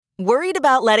Worried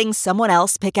about letting someone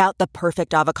else pick out the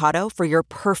perfect avocado for your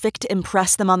perfect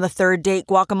impress them on the third date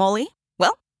guacamole?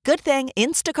 Well, good thing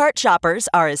Instacart shoppers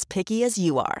are as picky as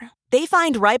you are. They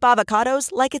find ripe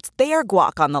avocados like it's their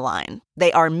guac on the line.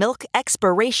 They are milk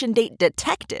expiration date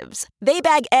detectives. They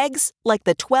bag eggs like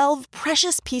the 12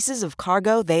 precious pieces of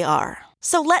cargo they are.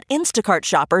 So let Instacart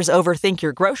shoppers overthink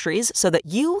your groceries so that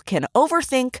you can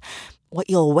overthink what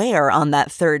you'll wear on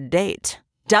that third date.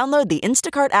 Download the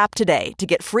Instacart app today to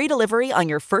get free delivery on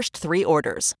your first 3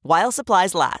 orders, while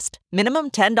supplies last.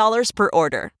 Minimum $10 per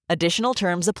order. Additional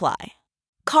terms apply.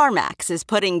 CarMax is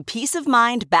putting peace of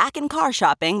mind back in car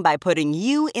shopping by putting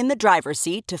you in the driver's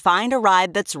seat to find a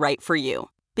ride that's right for you.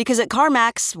 Because at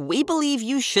CarMax, we believe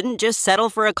you shouldn't just settle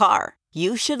for a car.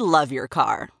 You should love your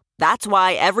car. That's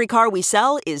why every car we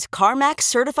sell is CarMax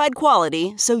certified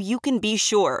quality, so you can be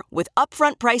sure with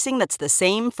upfront pricing that's the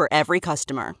same for every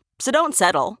customer. So don't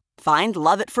settle. Find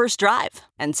love at first drive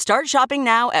and start shopping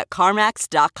now at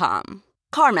CarMax.com.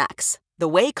 CarMax, the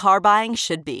way car buying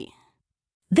should be.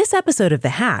 This episode of The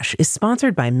Hash is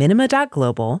sponsored by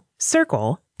Minima.Global,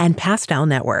 Circle, and Pastel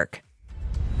Network.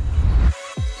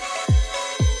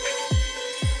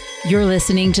 You're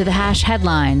listening to The Hash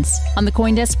headlines on the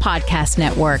CoinDesk Podcast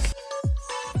Network.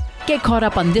 Get caught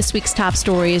up on this week's top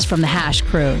stories from The Hash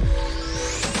crew.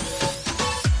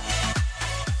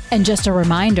 And just a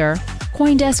reminder,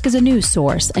 CoinDesk is a news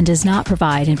source and does not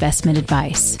provide investment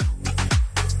advice.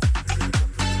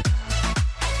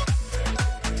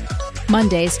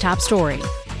 Monday's top story.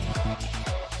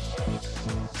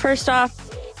 First off,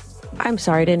 I'm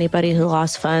sorry to anybody who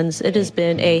lost funds. It has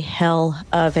been a hell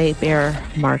of a bear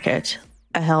market.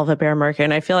 A hell of a bear market.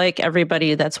 And I feel like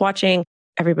everybody that's watching,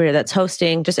 everybody that's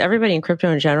hosting, just everybody in crypto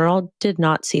in general did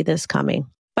not see this coming.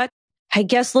 But I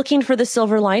guess looking for the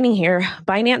silver lining here,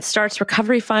 Binance starts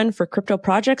recovery fund for crypto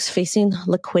projects facing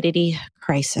liquidity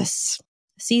crisis.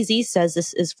 CZ says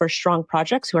this is for strong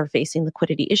projects who are facing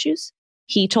liquidity issues.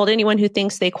 He told anyone who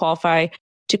thinks they qualify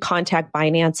to contact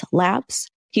Binance Labs.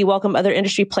 He welcomed other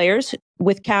industry players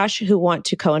with cash who want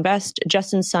to co-invest.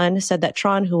 Justin Sun said that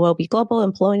Tron, Huobi Global,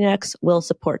 and Poloniex will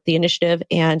support the initiative,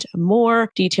 and more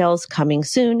details coming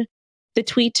soon. The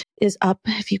tweet is up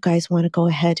if you guys want to go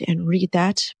ahead and read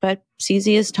that. But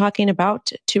CZ is talking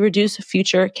about to reduce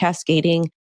future cascading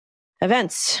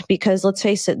events, because let's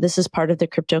face it, this is part of the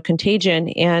crypto contagion,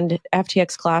 and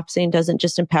FTX collapsing doesn't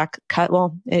just impact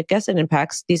I guess it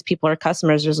impacts these people are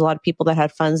customers. There's a lot of people that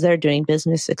had funds there doing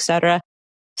business, etc.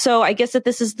 So I guess that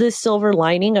this is the silver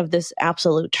lining of this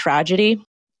absolute tragedy.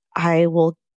 I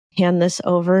will hand this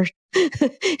over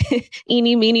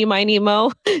eeny, meeny, miny,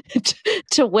 mo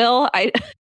to Will.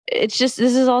 It's just,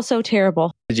 this is all so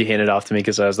terrible. Did you hand it off to me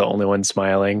because I was the only one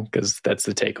smiling? Because that's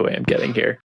the takeaway I'm getting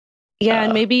here. Yeah,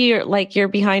 and maybe you're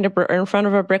behind or in front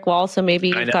of a brick wall, so maybe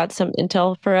you've got some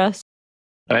intel for us.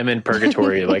 I'm in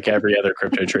purgatory like every other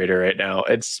crypto trader right now.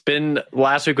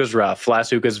 Last week was rough.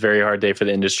 Last week was a very hard day for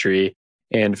the industry,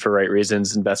 and for right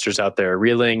reasons. Investors out there are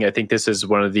reeling. I think this is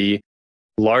one of the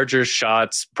larger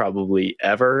shots probably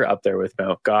ever, up there with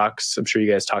Mt. Gox. I'm sure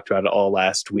you guys talked about it all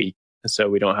last week, so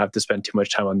we don't have to spend too much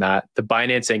time on that. The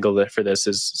Binance angle for this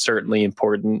is certainly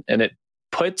important, and it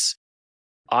puts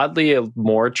oddly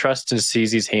more trust in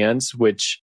CZ's hands,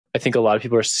 which I think a lot of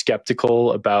people are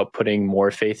skeptical about putting more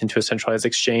faith into a centralized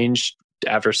exchange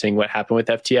after seeing what happened with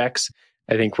FTX.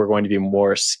 I think we're going to be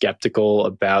more skeptical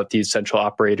about these central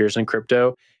operators in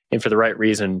crypto, and for the right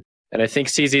reason. And I think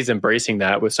CZ's embracing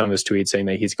that with some of his tweets, saying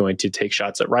that he's going to take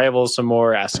shots at rivals some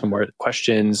more, ask some more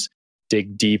questions,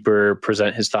 dig deeper,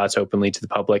 present his thoughts openly to the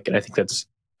public. And I think that's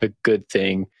a good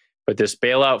thing. But this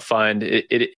bailout fund,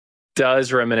 it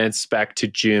does reminisce back to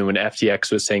June when FTX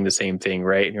was saying the same thing,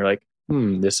 right? And you're like,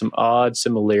 there's some odd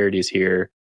similarities here.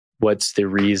 What's the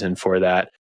reason for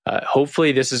that?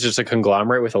 Hopefully this is just a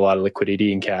conglomerate with a lot of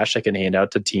liquidity and cash that can hand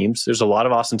out to teams. There's a lot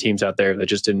of awesome teams out there that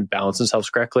just didn't balance themselves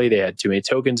correctly. They had too many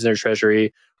tokens in their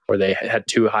treasury, or they had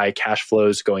too high cash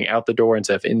flows going out the door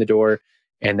instead of in the door.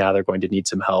 And now they're going to need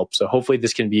some help. So hopefully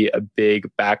this can be a big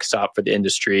backstop for the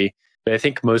industry. But I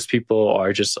think most people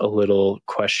are just a little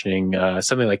questioning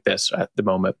something like this at the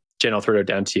moment. Jen, I'll throw it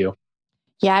down to you.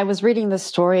 Yeah, I was reading this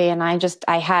story and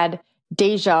I had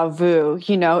deja vu.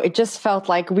 It just felt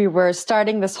like we were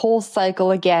starting this whole cycle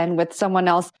again with someone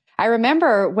else. I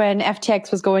remember when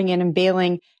FTX was going in and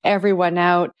bailing everyone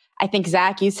out. I think,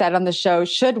 Zach, you said on the show,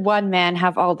 should one man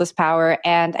have all this power?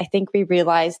 And I think we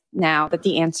realize now that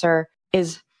the answer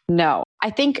is no. I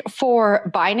think for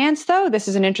Binance, though, this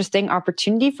is an interesting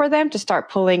opportunity for them to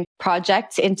start pulling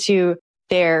projects into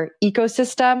their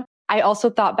ecosystem. I also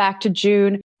thought back to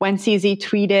June when CZ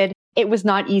tweeted It was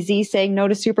not easy saying no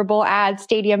to Super Bowl ads,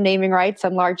 stadium naming rights,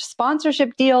 and large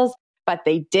sponsorship deals, but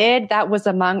they did. That was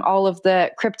among all of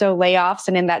the crypto layoffs.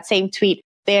 And in that same tweet,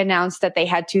 they announced that they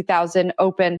had 2,000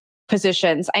 open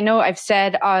positions. I know I've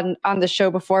said on the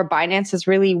show before, Binance has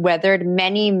really weathered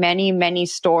many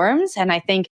storms. And I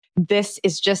think this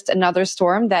is just another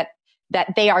storm that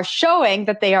they are showing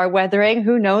that they are weathering.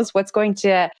 Who knows what's going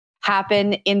to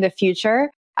happen in the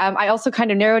future? I also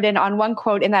kind of narrowed in on one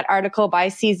quote in that article by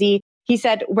CZ. He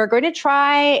said, we're going to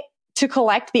try to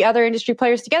collect the other industry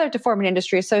players together to form an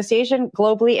industry association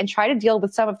globally and try to deal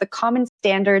with some of the common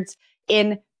standards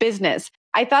in business.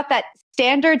 I thought that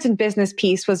standards in business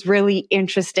piece was really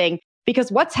interesting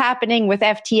because what's happening with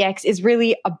FTX is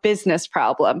really a business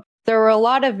problem. There were a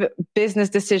lot of business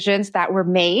decisions that were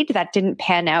made that didn't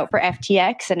pan out for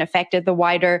FTX and affected the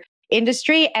wider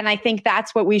industry. And I think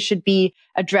that's what we should be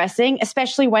addressing,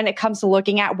 especially when it comes to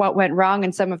looking at what went wrong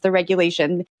and some of the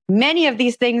regulation. Many of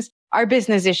these things are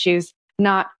business issues,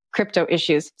 not crypto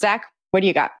issues. Zach, what do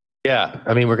you got? Yeah,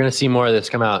 I mean, we're going to see more of this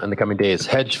come out in the coming days.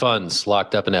 Hedge funds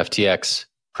locked up in FTX,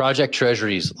 project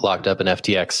treasuries locked up in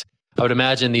FTX. I would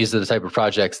imagine these are the type of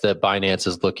projects that Binance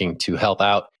is looking to help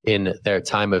out in their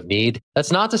time of need.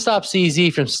 That's not to stop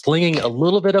CZ from slinging a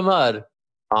little bit of mud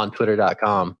on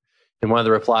Twitter.com. In one of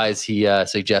the replies, he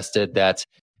suggested that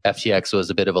FTX was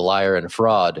a bit of a liar and a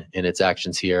fraud in its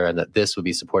actions here, and that this would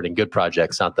be supporting good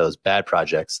projects, not those bad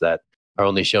projects that are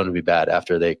only shown to be bad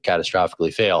after they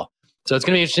catastrophically fail. So it's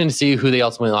going to be interesting to see who they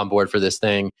ultimately on board for this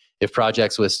thing. If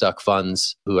projects with stuck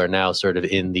funds who are now sort of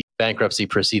in the bankruptcy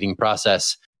proceeding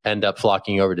process end up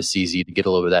flocking over to CZ to get a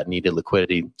little bit of that needed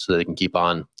liquidity so that they can keep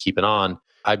on keeping on,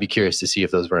 I'd be curious to see if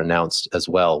those were announced as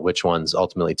well, which ones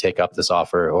ultimately take up this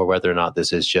offer or whether or not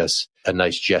this is just a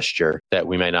nice gesture that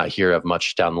we may not hear of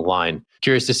much down the line.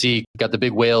 Curious to see, got the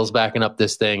big whales backing up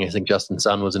this thing. I think Justin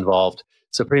Sun was involved.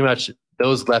 So pretty much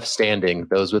those left standing,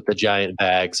 those with the giant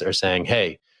bags are saying,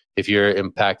 hey, if you're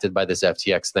impacted by this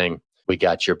FTX thing, we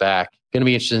got your back. Going to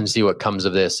be interesting to see what comes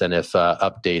of this and if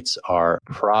updates are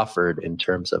proffered in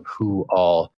terms of who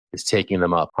all is taking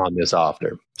them up on this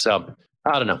offer. So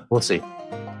I don't know. We'll see.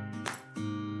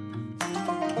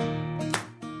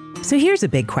 So here's a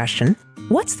big question.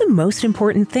 What's the most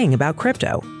important thing about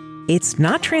crypto? It's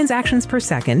not transactions per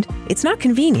second, it's not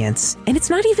convenience, and it's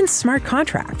not even smart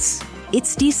contracts.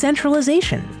 It's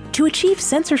decentralization to achieve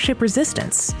censorship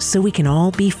resistance so we can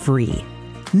all be free.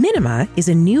 Minima is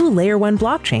a new Layer 1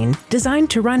 blockchain designed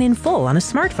to run in full on a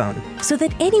smartphone so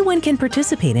that anyone can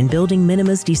participate in building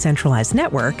Minima's decentralized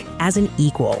network as an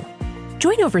equal.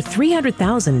 Join over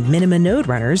 300,000 Minima node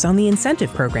runners on the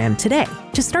incentive program today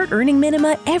to start earning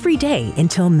Minima every day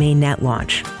until mainnet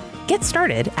launch. Get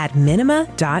started at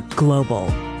minima.global.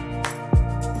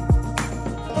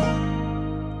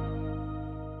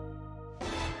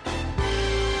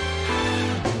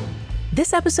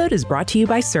 This episode is brought to you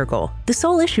by Circle, the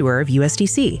sole issuer of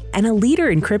USDC and a leader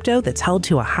in crypto that's held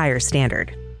to a higher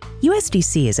standard.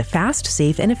 USDC is a fast,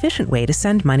 safe, and efficient way to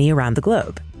send money around the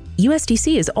globe.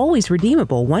 USDC is always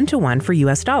redeemable one-to-one for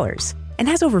US dollars and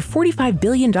has over $45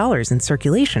 billion in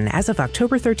circulation as of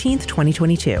October 13th,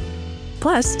 2022.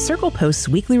 Plus, Circle posts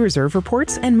weekly reserve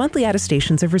reports and monthly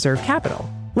attestations of reserve capital,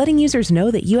 letting users know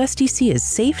that USDC is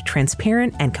safe,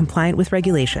 transparent, and compliant with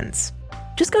regulations.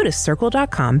 Just go to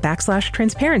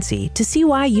circle.com/transparency to see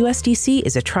why USDC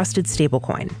is a trusted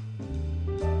stablecoin.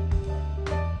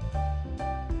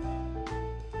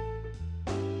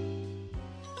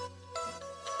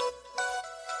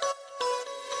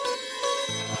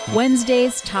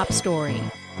 Wednesday's top story.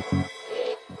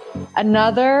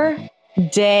 Another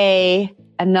day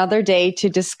to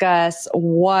discuss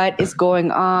what is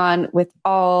going on with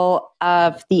all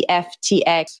of the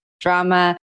FTX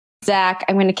drama. Zach,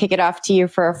 I'm going to kick it off to you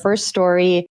for our first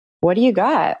story. What do you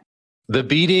got? The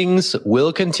beatings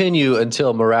will continue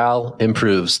until morale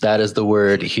improves. That is the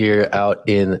word here out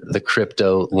in the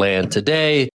crypto land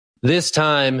today. This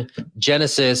time,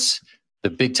 Genesis, the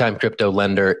big time crypto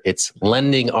lender, its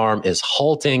lending arm is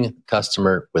halting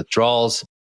customer withdrawals,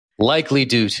 likely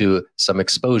due to some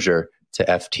exposure to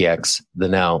FTX, the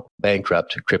now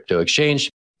bankrupt crypto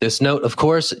exchange. This note, of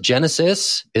course,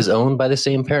 Genesis is owned by the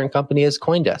same parent company as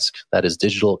CoinDesk. That is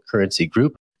Digital Currency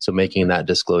Group. So making that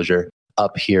disclosure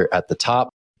up here at the top.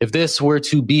 If this were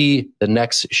to be the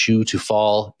next shoe to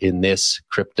fall in this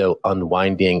crypto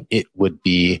unwinding, it would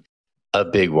be a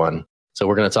big one. So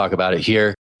we're going to talk about it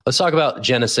here. Let's talk about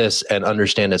Genesis and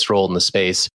understand its role in the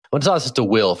space. I want to toss this to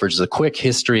Will for just a quick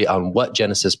history on what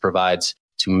Genesis provides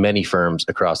to many firms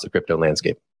across the crypto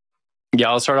landscape. Yeah,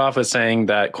 I'll start off with saying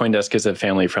that CoinDesk is a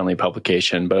family-friendly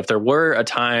publication, but if there were a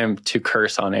time to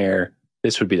curse on air,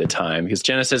 this would be the time, because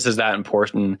Genesis is that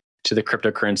important to the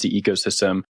cryptocurrency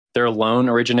ecosystem. Their loan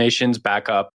originations back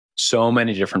up so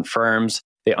many different firms.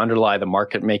 They underlie the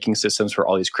market making systems for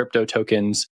all these crypto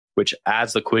tokens, which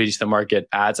adds liquidity to the market,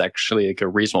 adds actually like a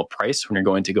reasonable price when you're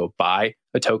going to go buy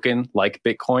a token like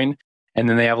Bitcoin. And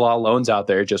then they have a lot of loans out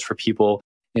there just for people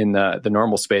in the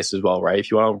normal space as well, right? If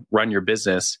you want to run your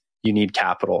business, you need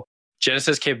capital.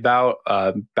 Genesis came about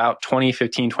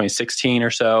 2015, 2016 or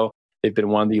so. They've been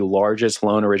one of the largest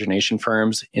loan origination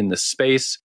firms in the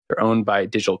space. They're owned by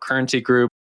Digital Currency Group,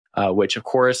 which of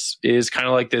course is kind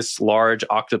of like this large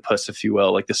octopus, if you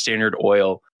will, like the Standard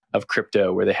Oil of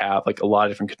crypto, where they have like a lot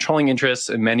of different controlling interests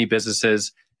in many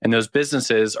businesses. And those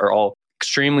businesses are all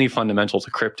extremely fundamental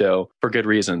to crypto for good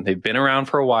reason. They've been around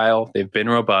for a while. They've been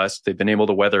robust. They've been able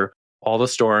to weather all the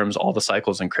storms, all the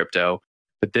cycles in crypto.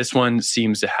 But this one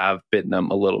seems to have bitten them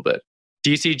a little bit.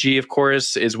 DCG, of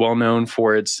course, is well known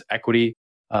for its equity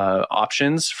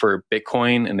options for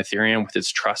Bitcoin and Ethereum with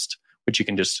its trust, which you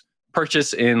can just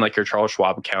purchase in like your Charles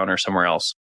Schwab account or somewhere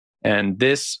else. And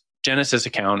this Genesis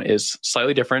account is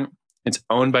slightly different. It's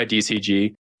owned by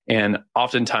DCG. And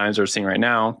oftentimes we're seeing right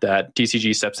now that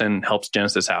DCG steps in and helps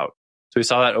Genesis out. So we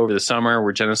saw that over the summer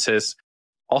where Genesis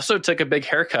also took a big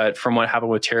haircut from what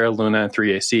happened with Terra, Luna, and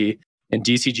 3AC. And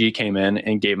DCG came in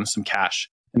and gave them some cash.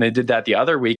 And they did that the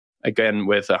other week, again,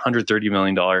 with a $130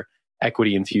 million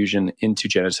equity infusion into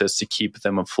Genesis to keep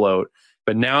them afloat.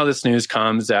 But now this news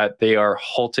comes that they are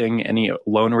halting any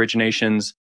loan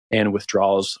originations and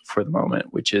withdrawals for the moment,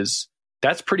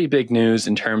 that's pretty big news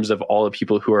in terms of all the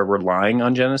people who are relying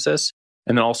on Genesis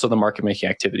and then also the market making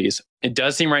activities. It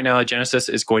does seem right now that Genesis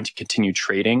is going to continue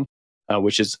trading,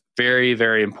 which is very,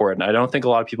 very important. I don't think a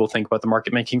lot of people think about the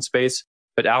market making space,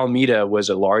 but Alameda was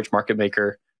a large market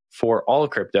maker for all of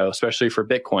crypto, especially for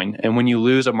Bitcoin. And when you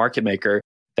lose a market maker,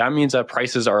 that means that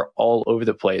prices are all over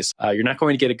the place. You're not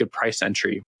going to get a good price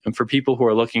entry. And for people who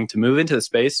are looking to move into the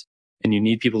space, and you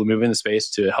need people to move in the space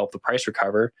to help the price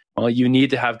recover, well, you need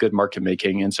to have good market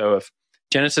making. And so if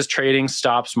Genesis trading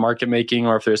stops market making,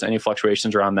 or if there's any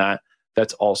fluctuations around that,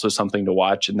 that's also something to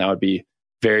watch. And that would be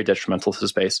very detrimental to the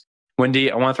space. Wendy,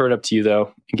 I want to throw it up to you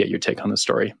though, and get your take on this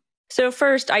story. So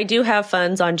first, I do have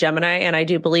funds on Gemini, and I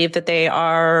do believe that they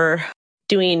are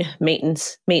doing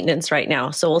maintenance right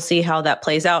now. So we'll see how that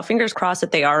plays out. Fingers crossed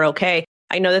that they are okay.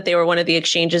 I know that they were one of the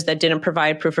exchanges that didn't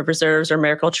provide proof of reserves or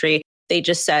Miracle Tree. They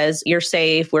just says, you're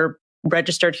safe, we're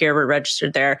registered here, we're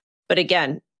registered there. But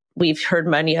again, we've heard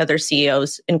many other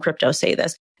CEOs in crypto say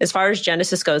this. As far as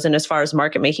Genesis goes and as far as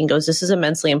market making goes, this is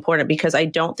immensely important because I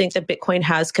don't think that Bitcoin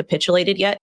has capitulated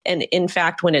yet. And in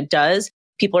fact, when it does,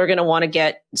 people are going to want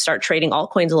to start trading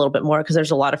altcoins a little bit more because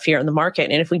there's a lot of fear in the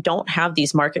market. And if we don't have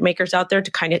these market makers out there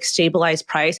to kind of stabilize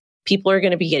price, people are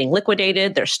going to be getting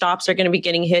liquidated. Their stops are going to be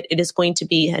getting hit. It is going to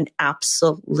be an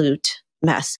absolute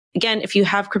mess. Again, if you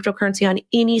have cryptocurrency on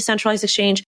any centralized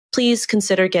exchange, please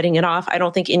consider getting it off. I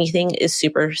don't think anything is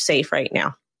super safe right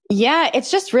now. Yeah, it's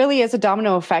just really is a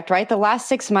domino effect, right? The last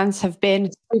 6 months have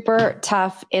been super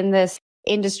tough in this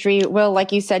industry. Will,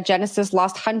 like you said, Genesis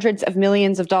lost hundreds of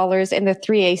millions of dollars in the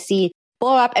 3AC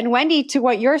blow up. And Wendy, to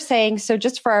what you're saying, so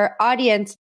just for our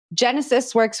audience,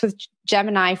 Genesis works with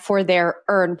Gemini for their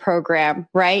Earn program,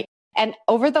 right? And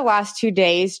over the last 2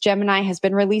 days, Gemini has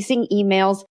been releasing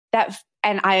emails that,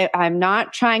 and I'm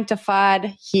not trying to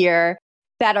FUD here,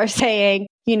 that are saying,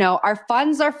 our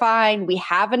funds are fine. We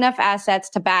have enough assets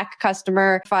to back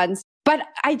customer funds. But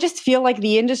I just feel like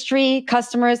the industry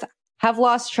customers have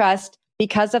lost trust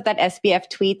because of that SBF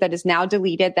tweet that is now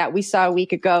deleted that we saw a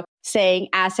week ago saying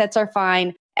assets are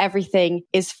fine. Everything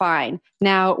is fine.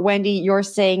 Now, Wendy, you're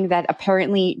saying that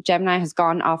apparently Gemini has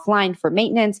gone offline for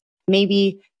maintenance.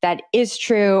 Maybe that is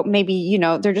true. Maybe,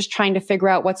 they're just trying to figure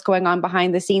out what's going on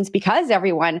behind the scenes because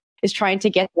everyone is trying to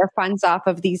get their funds off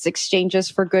of these exchanges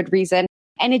for good reason.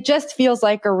 And it just feels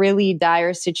like a really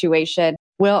dire situation.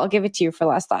 Will, I'll give it to you for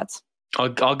last thoughts. I'll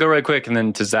go right quick and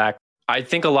then to Zach. I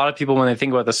think a lot of people, when they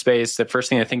think about the space, the first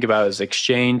thing they think about is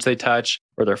exchange they touch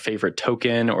or their favorite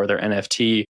token or their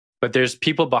NFT. But there's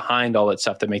people behind all that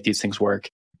stuff that make these things work.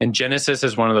 And Genesis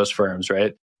is one of those firms,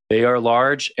 right? They are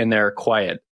large and they're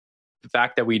quiet. The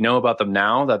fact that we know about them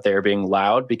now, that they're being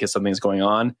loud because something's going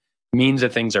on, means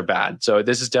that things are bad. So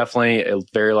this is definitely a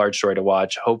very large story to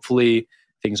watch. Hopefully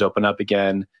things open up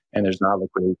again and there's not a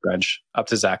liquidity crunch. Up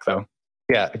to Zach, though.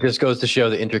 Yeah, it just goes to show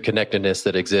the interconnectedness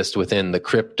that exists within the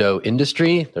crypto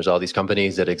industry. There's all these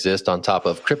companies that exist on top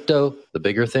of crypto, the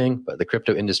bigger thing, but the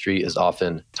crypto industry is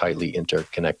often tightly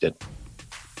interconnected.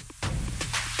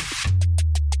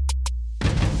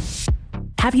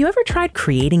 Have you ever tried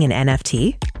creating an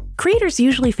NFT? Creators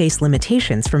usually face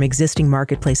limitations from existing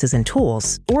marketplaces and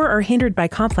tools, or are hindered by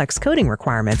complex coding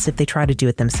requirements if they try to do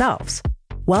it themselves.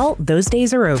 Well, those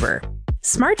days are over.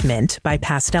 SmartMint by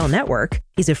Pastel Network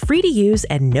is a free-to-use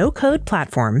and no-code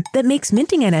platform that makes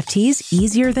minting NFTs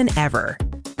easier than ever.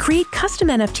 Create custom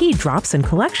NFT drops and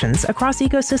collections across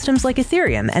ecosystems like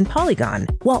Ethereum and Polygon,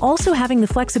 while also having the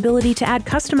flexibility to add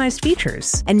customized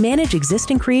features and manage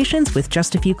existing creations with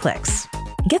just a few clicks.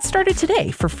 Get started today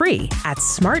for free at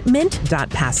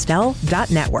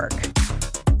smartmint.pastel.network.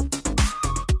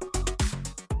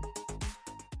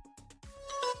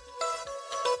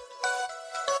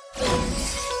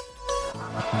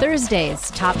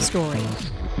 Thursday's top story.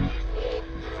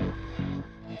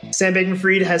 Sam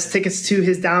Bankman-Fried has tickets to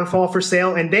his downfall for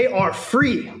sale, and they are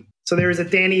free. So there is a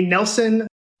Danny Nelson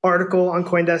article on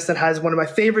CoinDesk that has one of my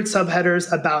favorite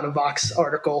subheaders about a Vox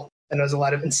article, and there's a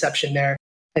lot of inception there.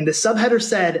 And the subheader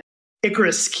said,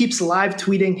 Icarus keeps live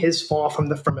tweeting his fall from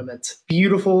the firmament.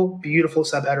 Beautiful, beautiful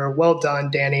subheader. Well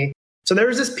done, Danny. So there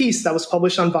was this piece that was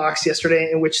published on Vox yesterday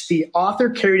in which the author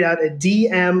carried out a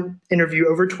DM interview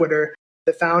over Twitter,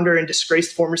 the founder and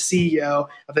disgraced former CEO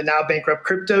of the now bankrupt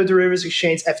crypto derivatives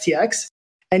exchange FTX.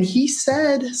 And he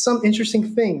said some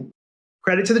interesting thing.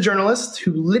 Credit to the journalist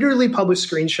who literally published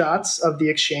screenshots of the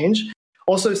exchange.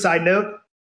 Also, side note,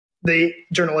 the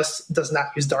journalist does not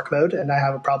use dark mode, and I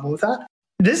have a problem with that.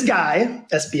 This guy,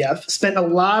 SBF, spent a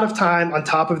lot of time on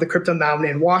top of the crypto mountain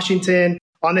in Washington,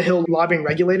 on the Hill lobbying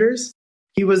regulators.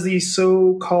 He was the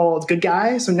so-called good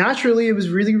guy. So naturally, it was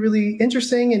really, really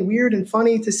interesting and weird and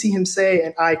funny to see him say,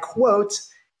 and I quote,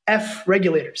 F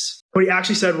regulators. What he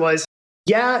actually said was,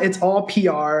 yeah, it's all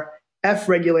PR. F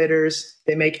regulators.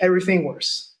 They make everything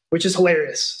worse, which is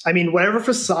hilarious. I mean, whatever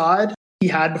facade he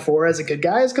had before as a good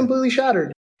guy is completely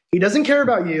shattered. He doesn't care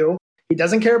about you. He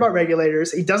doesn't care about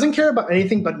regulators. He doesn't care about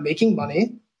anything but making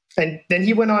money. And then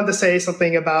he went on to say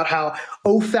something about how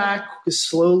OFAC is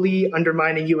slowly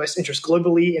undermining U.S. interests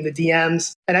globally in the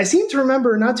DMs. And I seem to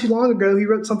remember not too long ago, he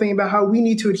wrote something about how we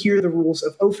need to adhere to the rules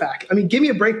of OFAC. I mean, give me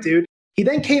a break, dude. He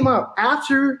then came up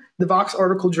after the Vox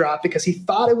article dropped because he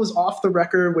thought it was off the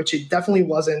record, which it definitely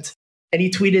wasn't. And he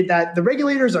tweeted that the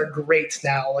regulators are great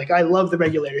now. Like, I love the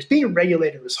regulators. Being a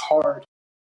regulator is hard.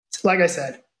 Like I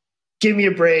said, give me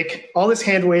a break. All this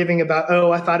hand waving about,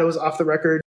 oh, I thought it was off the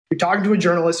record. You're talking to a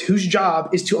journalist whose job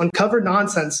is to uncover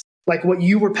nonsense like what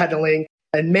you were peddling.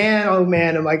 And man, oh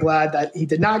man, am I glad that he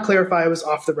did not clarify it was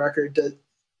off the record.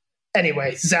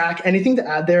 Anyway, Zach, anything to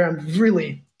add there? I'm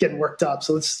really getting worked up.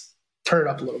 So let's turn it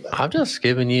up a little bit. I'm just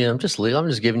giving you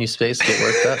space to get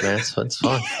worked up, man. So it's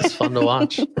fun. It's fun to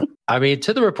watch. I mean,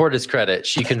 to the reporter's credit,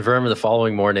 she confirmed the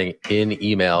following morning in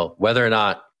email whether or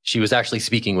not she was actually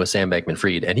speaking with Sam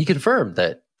Bankman-Fried. And he confirmed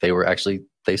that they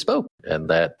spoke and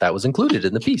that was included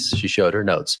in the piece. She showed her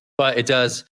notes. But it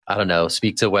does, I don't know,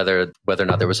 speak to whether or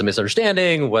not there was a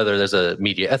misunderstanding, whether there's a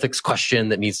media ethics question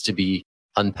that needs to be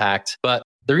unpacked. But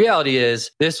the reality is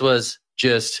this was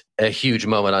just a huge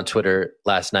moment on Twitter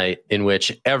last night in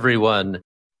which everyone,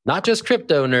 not just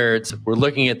crypto nerds, were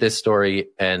looking at this story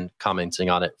and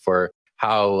commenting on it for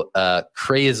how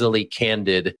crazily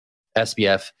candid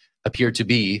SBF appeared to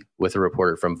be with a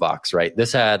reporter from Vox, right?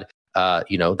 This had,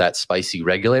 that spicy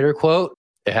regulator quote.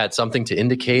 It had something to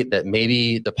indicate that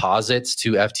maybe deposits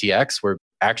to FTX were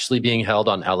actually being held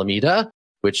on Alameda,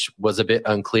 which was a bit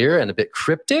unclear and a bit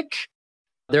cryptic.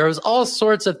 There was all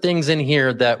sorts of things in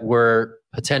here that were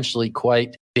potentially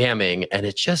quite damning, and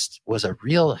it just was a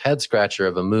real head scratcher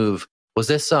of a move. Was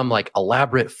this some like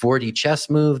elaborate 4D chess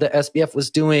move that SBF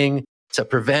was doing to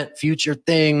prevent future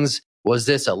things? Was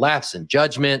this a lapse in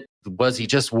judgment? Was he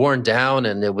just worn down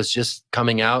and it was just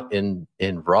coming out in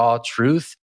raw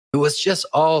truth? It was just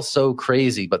all so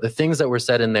crazy. But the things that were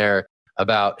said in there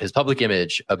about his public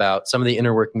image, about some of the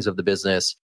inner workings of the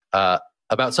business,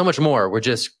 about so much more were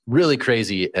just really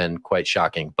crazy and quite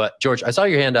shocking. But George, I saw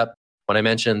your hand up when I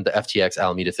mentioned the FTX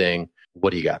Alameda thing.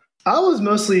 What do you got? I'm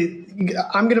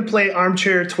going to play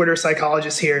armchair Twitter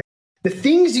psychologist here. The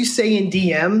things you say in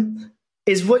DM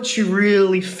is what you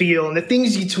really feel. And the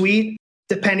things you tweet,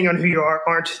 depending on who you are,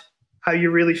 aren't how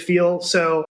you really feel.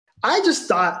 So I just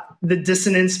thought the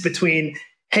dissonance between,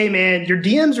 hey man, your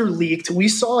DMs are leaked. We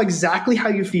saw exactly how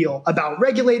you feel about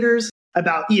regulators,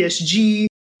 about ESG,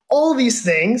 all these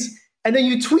things. And then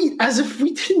you tweet as if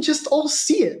we didn't just all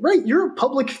see it, right? You're a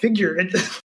public figure. And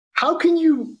how can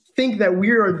you think that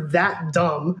we are that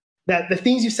dumb that the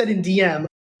things you said in DM,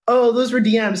 oh, those were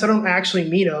DMs, I don't actually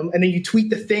mean them. And then you tweet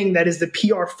the thing that is the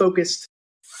PR focused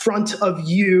front of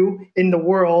you in the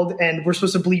world, and we're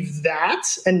supposed to believe that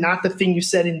and not the thing you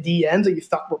said in DMs that you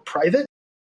thought were private.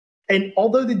 And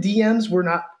although the DMs were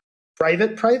not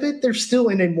private. They're still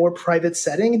in a more private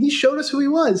setting. And he showed us who he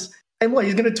was. And what,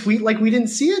 he's going to tweet like we didn't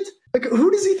see it? Like,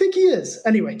 who does he think he is?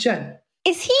 Anyway, Jen.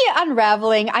 Is he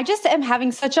unraveling? I just am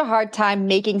having such a hard time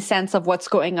making sense of what's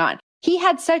going on. He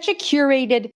had such a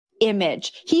curated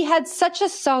image. He had such a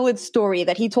solid story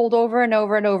that he told over and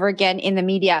over and over again in the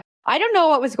media. I don't know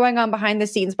what was going on behind the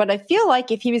scenes, but I feel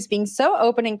like if he was being so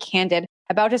open and candid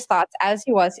about his thoughts as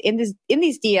he was in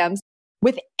these DMs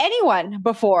with anyone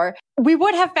before, we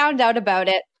would have found out about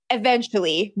it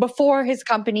eventually before his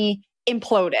company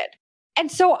imploded.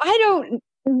 And so I don't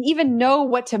even know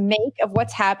what to make of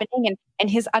what's happening and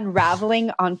his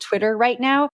unraveling on Twitter right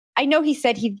now. I know he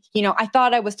said I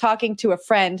thought I was talking to a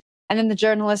friend. And then the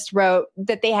journalist wrote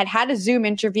that they had a Zoom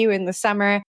interview in the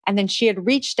summer. And then she had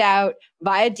reached out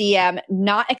via DM,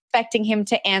 not expecting him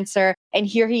to answer. And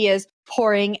here he is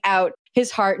pouring out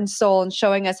his heart and soul and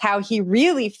showing us how he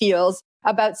really feels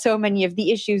about so many of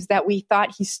the issues that we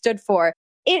thought he stood for.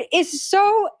 It is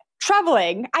so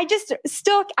troubling.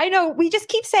 I know we just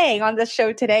keep saying on this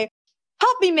show today,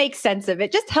 help me make sense of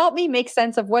it. Just help me make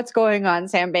sense of what's going on,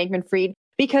 Sam Bankman-Fried,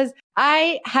 because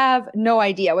I have no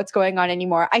idea what's going on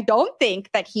anymore. I don't think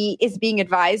that he is being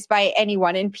advised by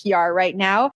anyone in PR right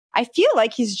now. I feel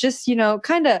like he's just,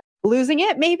 kind of losing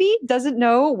it, maybe doesn't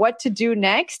know what to do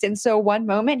next. And so one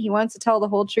moment he wants to tell the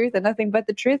whole truth and nothing but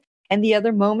the truth. And the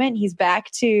other moment he's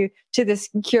back to this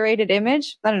curated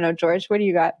image. I don't know, George, what do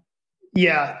you got?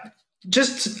 Yeah,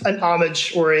 just an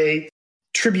homage or a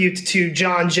tribute to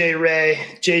John J. Ray,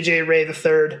 JJ Ray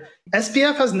III.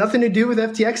 SBF has nothing to do with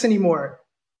FTX anymore.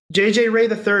 JJ Ray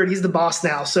III, he's the boss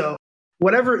now. So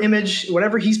whatever image,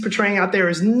 whatever he's portraying out there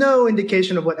is no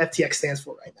indication of what FTX stands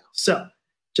for right now. So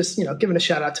just, giving a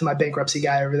shout out to my bankruptcy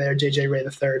guy over there, JJ Ray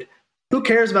III. Who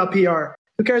cares about PR?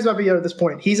 Who cares about PR at this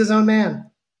point? He's his own man.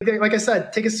 Like I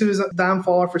said, tickets to his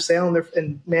downfall are for sale,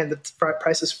 and man, the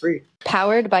price is free.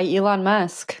 Powered by Elon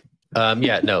Musk.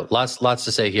 Lots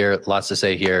to say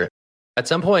here. At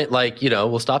some point,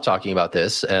 we'll stop talking about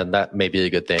this, and that may be a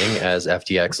good thing as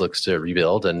FTX looks to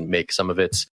rebuild and make some of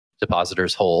its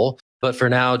depositors whole. But for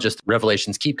now, just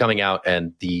revelations keep coming out,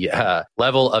 and the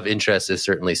level of interest is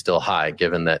certainly still high,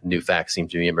 given that new facts seem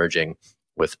to be emerging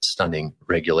with stunning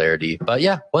regularity. But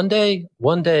yeah, one day,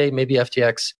 maybe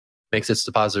FTX makes its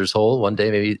depositors whole. One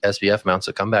day, maybe SBF mounts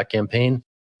a comeback campaign.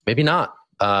 Maybe not.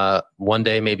 One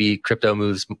day, maybe crypto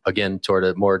moves again toward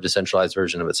a more decentralized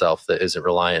version of itself that isn't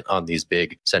reliant on these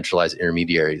big centralized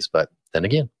intermediaries. But then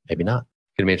again, maybe not.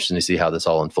 It's going to be interesting to see how this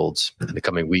all unfolds in the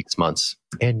coming weeks, months,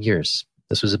 and years.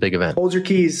 This was a big event. Hold your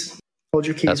keys. That's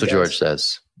what guys. George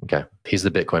says. Okay. He's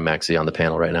the Bitcoin maxi on the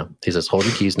panel right now. He says, hold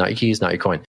your keys, not your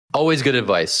coin. Always good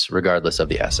advice, regardless of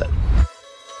the asset.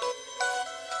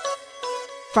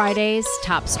 Friday's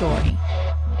top story.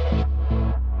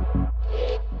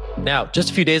 Now, just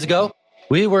a few days ago,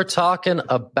 we were talking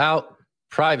about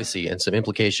privacy and some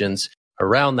implications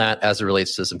around that as it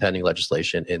relates to some pending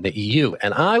legislation in the EU.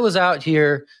 And I was out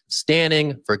here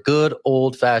standing for good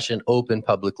old-fashioned open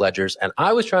public ledgers, and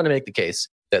I was trying to make the case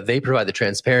that they provide the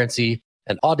transparency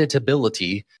and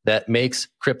auditability that makes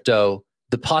crypto,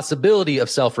 the possibility of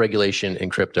self-regulation in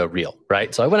crypto, real,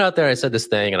 right? So I went out there and I said this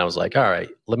thing, and I was like, all right,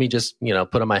 let me just,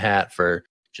 put on my hat for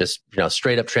just,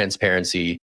 straight up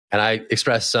transparency. And I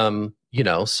expressed some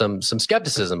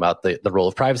skepticism about the role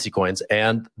of privacy coins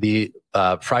and the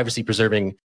privacy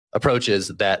preserving approaches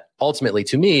that ultimately,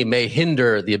 to me, may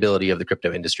hinder the ability of the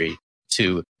crypto industry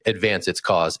to advance its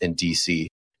cause in DC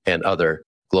and other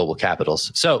global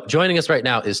capitals. So joining us right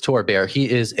now is Tor Bayer. He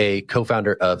is a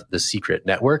co-founder of The Secret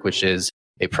Network, which is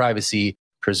a privacy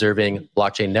preserving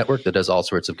blockchain network that does all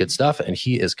sorts of good stuff. And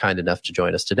he is kind enough to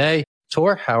join us today.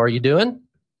 Tor, how are you doing?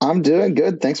 I'm doing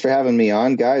good. Thanks for having me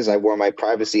on, guys. I wore my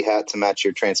privacy hat to match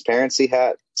your transparency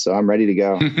hat, so I'm ready to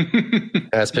go.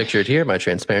 As pictured here, my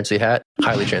transparency hat,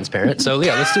 highly transparent. So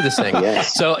yeah, let's do this thing.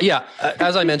 Yes. So yeah,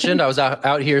 as I mentioned, I was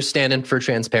out here standing for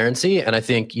transparency. And I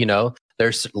think,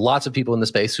 there's lots of people in the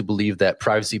space who believe that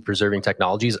privacy preserving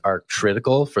technologies are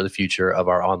critical for the future of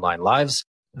our online lives.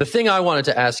 The thing I wanted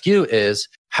to ask you is,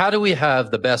 how do we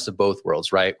have the best of both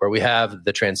worlds, right? Where we have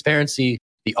the transparency,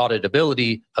 the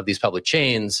auditability of these public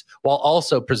chains, while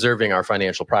also preserving our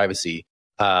financial privacy.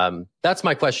 That's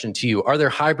my question to you. Are there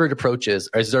hybrid approaches?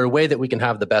 Is there a way that we can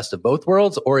have the best of both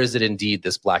worlds, or is it indeed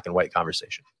this black and white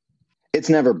conversation? It's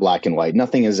never black and white.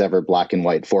 Nothing is ever black and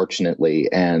white,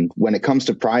 fortunately. And when it comes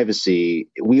to privacy,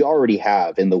 we already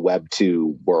have in the Web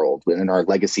 2 world, in our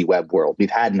legacy web world,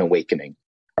 we've had an awakening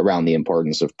around the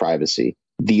importance of privacy.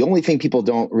 The only thing people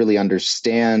don't really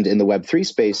understand in the Web3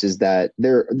 space is that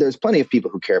there's plenty of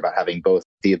people who care about having both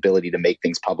the ability to make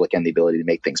things public and the ability to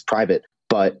make things private,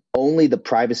 but only the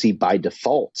privacy by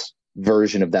default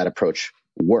version of that approach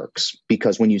works,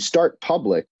 because when you start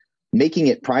public, making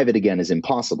it private again is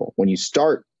impossible. When you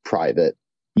start private,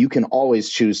 you can always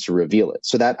choose to reveal it.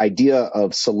 So that idea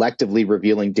of selectively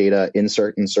revealing data in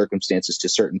certain circumstances to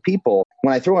certain people,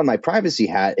 when I throw on my privacy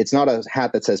hat, it's not a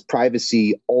hat that says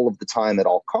privacy all of the time at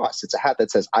all costs. It's a hat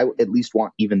that says I at least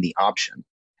want even the option.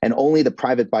 And only the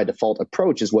private by default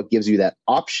approach is what gives you that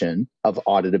option of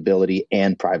auditability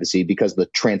and privacy, because the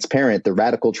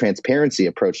radical transparency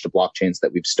approach to blockchains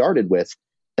that we've started with,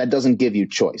 that doesn't give you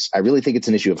choice. I really think it's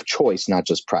an issue of choice, not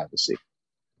just privacy.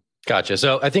 Gotcha.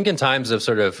 So I think in times of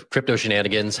sort of crypto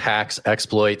shenanigans, hacks,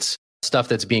 exploits, stuff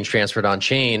that's being transferred on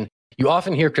chain, you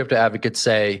often hear crypto advocates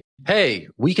say, hey,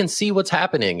 we can see what's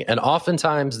happening. And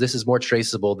oftentimes this is more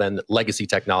traceable than legacy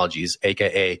technologies,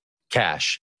 aka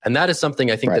cash. And that is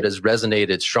something I think that has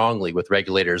resonated strongly with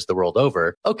regulators the world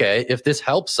over. Okay, if this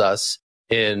helps us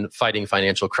in fighting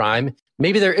financial crime,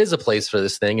 maybe there is a place for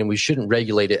this thing and we shouldn't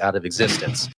regulate it out of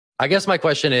existence. I guess my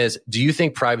question is, do you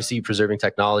think privacy preserving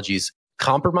technologies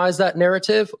compromise that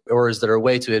narrative, or is there a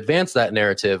way to advance that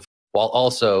narrative while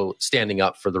also standing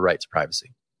up for the right to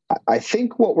privacy? I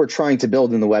think what we're trying to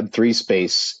build in the Web3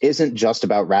 space isn't just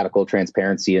about radical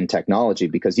transparency in technology,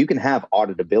 because you can have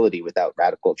auditability without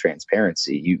radical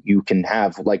transparency. You can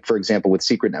have, like, for example, with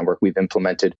Secret Network, we've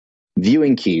implemented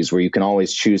viewing keys where you can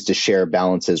always choose to share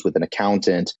balances with an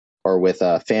accountant or with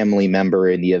a family member.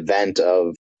 In the event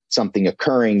of something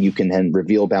occurring, you can then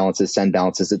reveal balances, send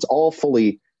balances. It's all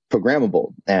fully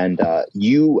programmable, and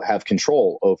you have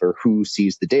control over who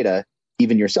sees the data,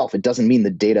 even yourself. It doesn't mean the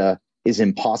data is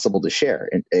impossible to share.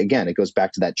 And again, it goes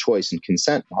back to that choice and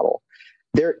consent model.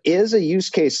 There is a use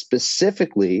case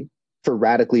specifically for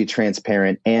radically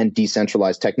transparent and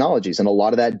decentralized technologies. And a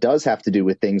lot of that does have to do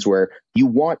with things where you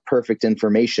want perfect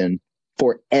information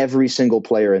for every single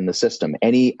player in the system,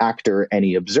 any actor,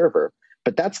 any observer.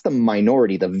 But that's the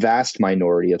minority, the vast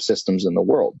minority of systems in the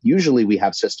world. Usually we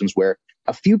have systems where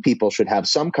a few people should have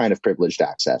some kind of privileged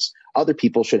access. Other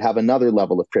people should have another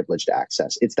level of privileged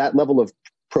access. It's that level of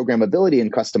programmability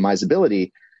and customizability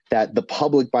that the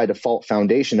public by default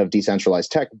foundation of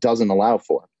decentralized tech doesn't allow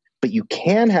for. But you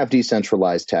can have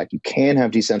decentralized tech, you can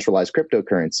have decentralized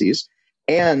cryptocurrencies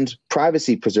and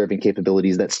privacy preserving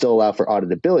capabilities that still allow for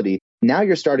auditability. Now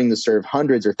you're starting to serve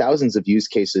hundreds or thousands of use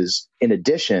cases in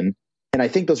addition. And I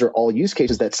think those are all use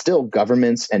cases that still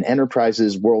governments and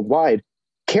enterprises worldwide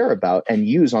care about and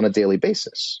use on a daily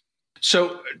basis.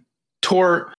 So,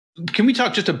 Tor, can we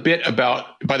talk just a bit about,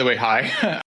 by the way,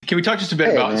 hi. Can we talk just a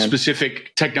bit about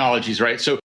specific technologies, right?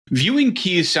 So viewing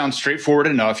keys sounds straightforward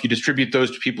enough. You distribute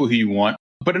those to people who you want.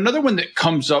 But another one that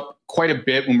comes up quite a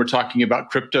bit when we're talking about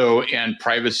crypto and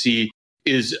privacy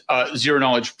is zero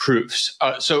knowledge proofs.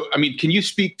 So, I mean, can you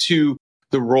speak to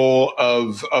the role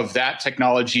of that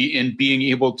technology in being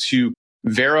able to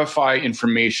verify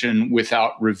information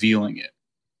without revealing it?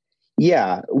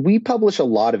 Yeah, we publish a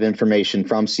lot of information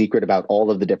from Secret about all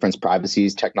of the different privacy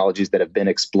technologies that have been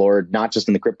explored, not just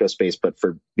in the crypto space, but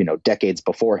for decades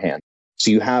beforehand. So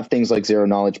you have things like zero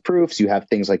knowledge proofs, you have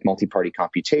things like multi-party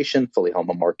computation, fully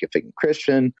homomorphic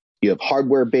encryption, you have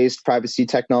hardware-based privacy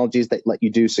technologies that let you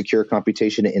do secure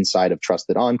computation inside of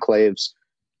trusted enclaves.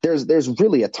 There's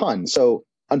really a ton. So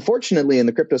unfortunately, in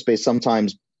the crypto space,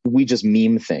 sometimes we just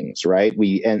meme things, right?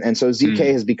 And so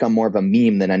ZK has become more of a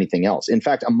meme than anything else. In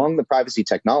fact, among the privacy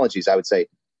technologies, I would say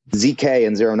ZK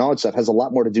and zero knowledge stuff has a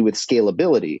lot more to do with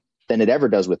scalability than it ever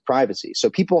does with privacy. So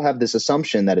people have this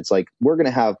assumption that it's like, we're going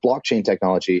to have blockchain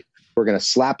technology, we're going to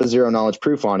slap a zero knowledge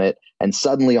proof on it, and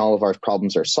suddenly all of our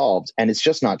problems are solved. And it's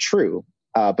just not true.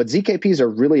 But ZKPs are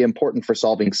really important for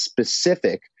solving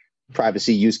specific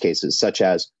privacy use cases, such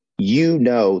as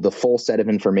the full set of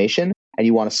information, and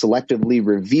you want to selectively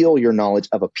reveal your knowledge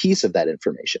of a piece of that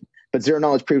information. But zero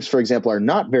knowledge proofs, for example, are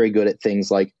not very good at things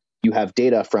like you have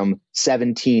data from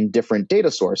 17 different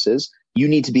data sources. You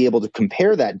need to be able to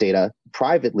compare that data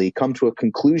privately, come to a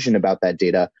conclusion about that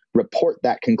data, report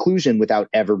that conclusion without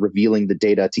ever revealing the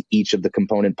data to each of the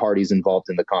component parties involved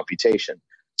in the computation.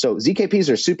 So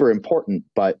ZKPs are super important,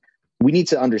 but we need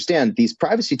to understand these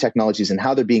privacy technologies and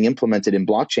how they're being implemented in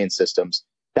blockchain systems.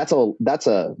 That's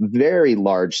a very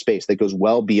large space that goes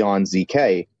well beyond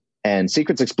ZK, and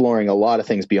Secret's exploring a lot of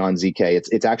things beyond ZK.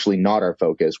 It's actually not our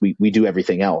focus. We do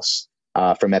everything else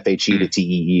from FHE to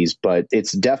TEEs, but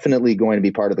it's definitely going to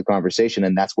be part of the conversation,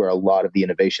 and that's where a lot of the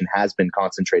innovation has been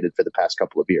concentrated for the past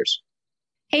couple of years.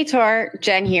 Hey, Tor,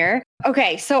 Jen here.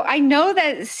 Okay, so I know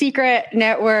that Secret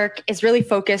Network is really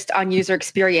focused on user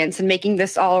experience and making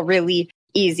this all really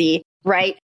easy,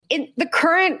 right? in the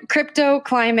current crypto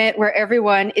climate where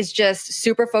everyone is just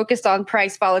super focused on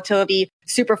price volatility,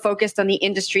 super focused on the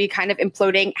industry kind of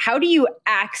imploding, how do you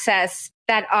access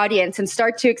that audience and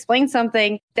start to explain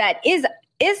something that is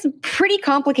pretty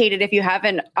complicated if you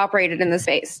haven't operated in the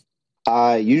space?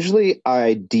 Usually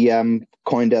I DM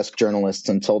CoinDesk journalists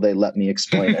until they let me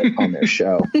explain it on their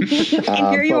show. And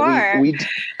here you are.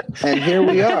 And here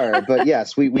we are. But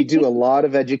yes, we do a lot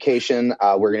of education.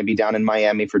 We're going to be down in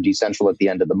Miami for Decentral at the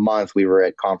end of the month. We were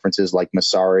at conferences like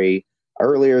Messari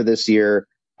earlier this year,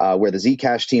 where the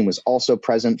Zcash team was also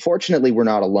present. Fortunately, we're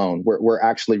not alone. We're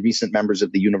actually recent members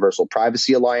of the Universal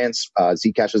Privacy Alliance.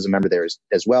 Zcash is a member there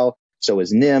as well. So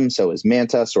is NIM, so is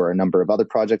Mantas, or a number of other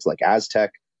projects like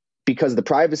Aztec. Because the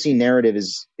privacy narrative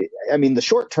is, the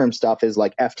short-term stuff is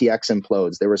like FTX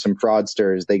implodes. There were some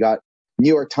fraudsters. They got New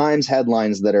York Times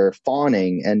headlines that are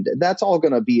fawning, and that's all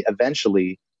going to be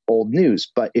eventually old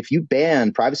news. But if you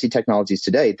ban privacy technologies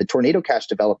today, the Tornado Cash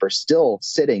developer still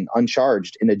sitting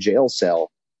uncharged in a jail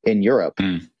cell in Europe.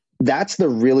 That's the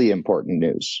really important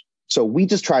news. So we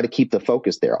just try to keep the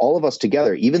focus there. All of us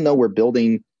together, even though we're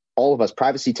building all of us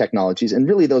privacy technologies, and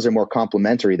really those are more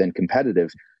complementary than competitive,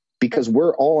 because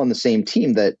we're all on the same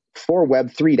team, that for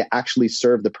Web3 to actually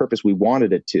serve the purpose we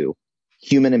wanted it to,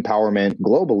 human empowerment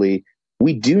globally,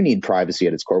 we do need privacy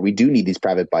at its core. We do need these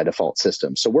private by default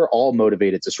systems. So we're all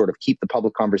motivated to sort of keep the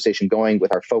public conversation going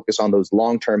with our focus on those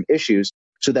long-term issues,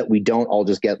 so that we don't all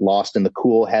just get lost in the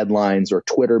cool headlines or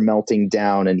Twitter melting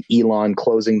down and Elon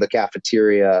closing the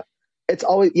cafeteria. It's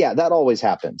always, that always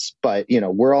happens. But,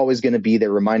 we're always going to be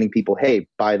there reminding people, hey,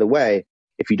 by the way,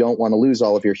 if you don't want to lose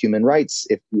all of your human rights,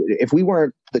 if we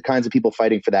weren't the kinds of people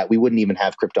fighting for that, we wouldn't even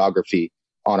have cryptography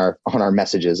on our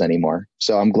messages anymore.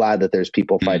 So I'm glad that there's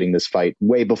people fighting this fight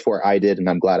way before I did, and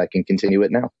I'm glad I can continue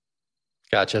it now.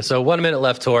 Gotcha. So 1 minute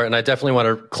left, Tor, and I definitely want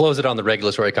to close it on the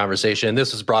regulatory conversation.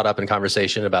 This was brought up in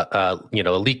conversation about a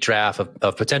leaked draft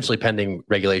of potentially pending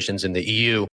regulations in the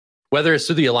EU. Whether it's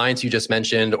through the alliance you just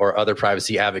mentioned or other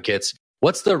privacy advocates,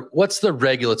 what's the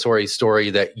regulatory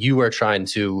story that you are trying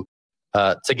to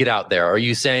get out there? Are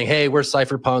you saying, hey, we're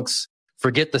cypherpunks,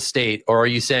 forget the state? Or are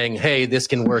you saying, hey, this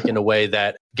can work in a way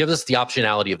that gives us the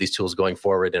optionality of these tools going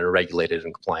forward in a regulated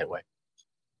and compliant way?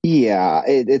 Yeah,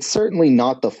 it's certainly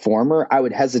not the former. I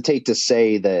would hesitate to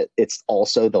say that it's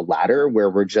also the latter, where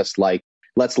we're just like,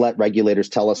 let's let regulators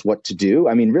tell us what to do.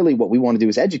 Really what we want to do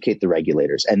is educate the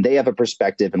regulators, and they have a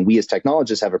perspective, and we as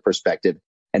technologists have a perspective,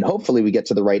 and hopefully we get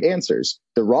to the right answers.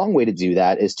 The wrong way to do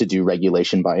that is to do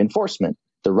regulation by enforcement.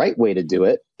 The right way to do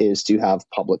it is to have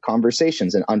public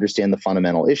conversations and understand the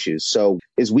fundamental issues. So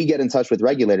as we get in touch with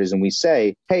regulators and we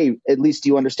say, hey, at least do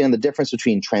you understand the difference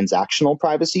between transactional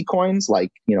privacy coins, like,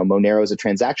 Monero is a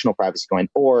transactional privacy coin,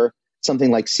 or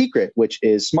something like Secret, which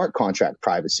is smart contract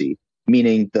privacy,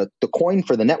 meaning the coin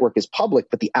for the network is public,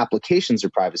 but the applications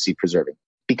are privacy preserving.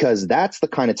 Because that's the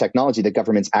kind of technology that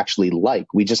governments actually like.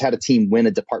 We just had a team win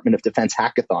a Department of Defense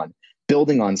hackathon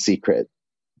building on Secret.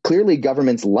 Clearly,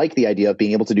 governments like the idea of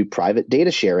being able to do private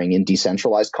data sharing in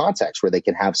decentralized contexts where they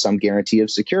can have some guarantee of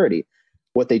security.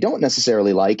 What they don't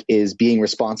necessarily like is being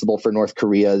responsible for North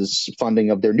Korea's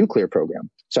funding of their nuclear program.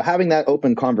 So having that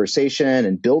open conversation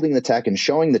and building the tech and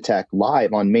showing the tech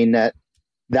live on mainnet,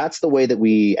 that's the way that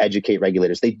we educate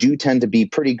regulators. They do tend to be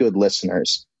pretty good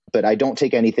listeners, but I don't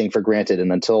take anything for granted.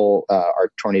 And until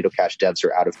our Tornado Cash devs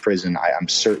are out of prison, I'm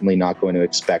certainly not going to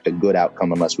expect a good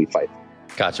outcome unless we fight.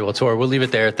 Gotcha. Well, Tor, we'll leave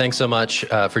it there. Thanks so much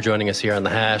for joining us here on The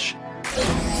Hash.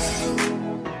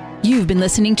 You've been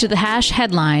listening to The Hash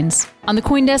Headlines on the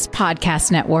CoinDesk Podcast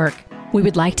Network. We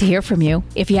would like to hear from you.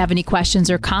 If you have any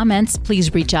questions or comments,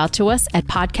 please reach out to us at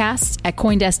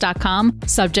podcasts@coindesk.com,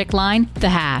 subject line, The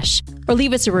Hash, or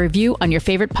leave us a review on your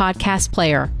favorite podcast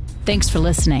player. Thanks for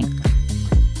listening.